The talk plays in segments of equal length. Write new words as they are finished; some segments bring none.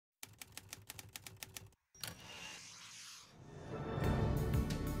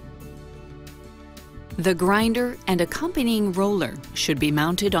The grinder and accompanying roller should be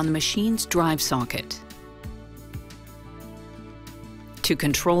mounted on the machine's drive socket. To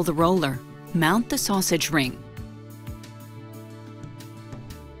control the roller, mount the sausage ring.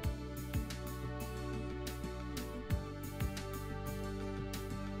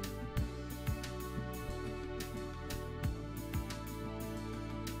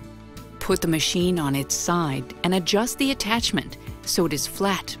 Put the machine on its side and adjust the attachment so it is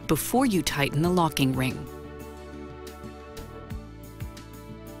flat before you tighten the locking ring.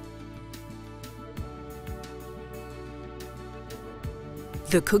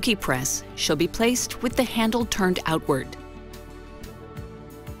 The cookie press shall be placed with the handle turned outward.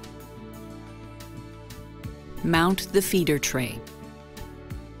 Mount the feeder tray.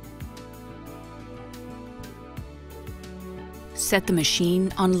 Set the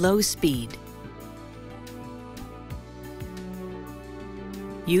machine on low speed.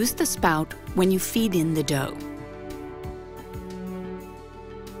 Use the spout when you feed in the dough.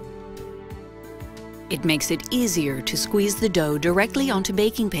 It makes it easier to squeeze the dough directly onto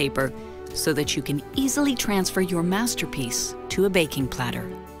baking paper so that you can easily transfer your masterpiece to a baking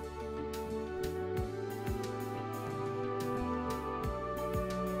platter.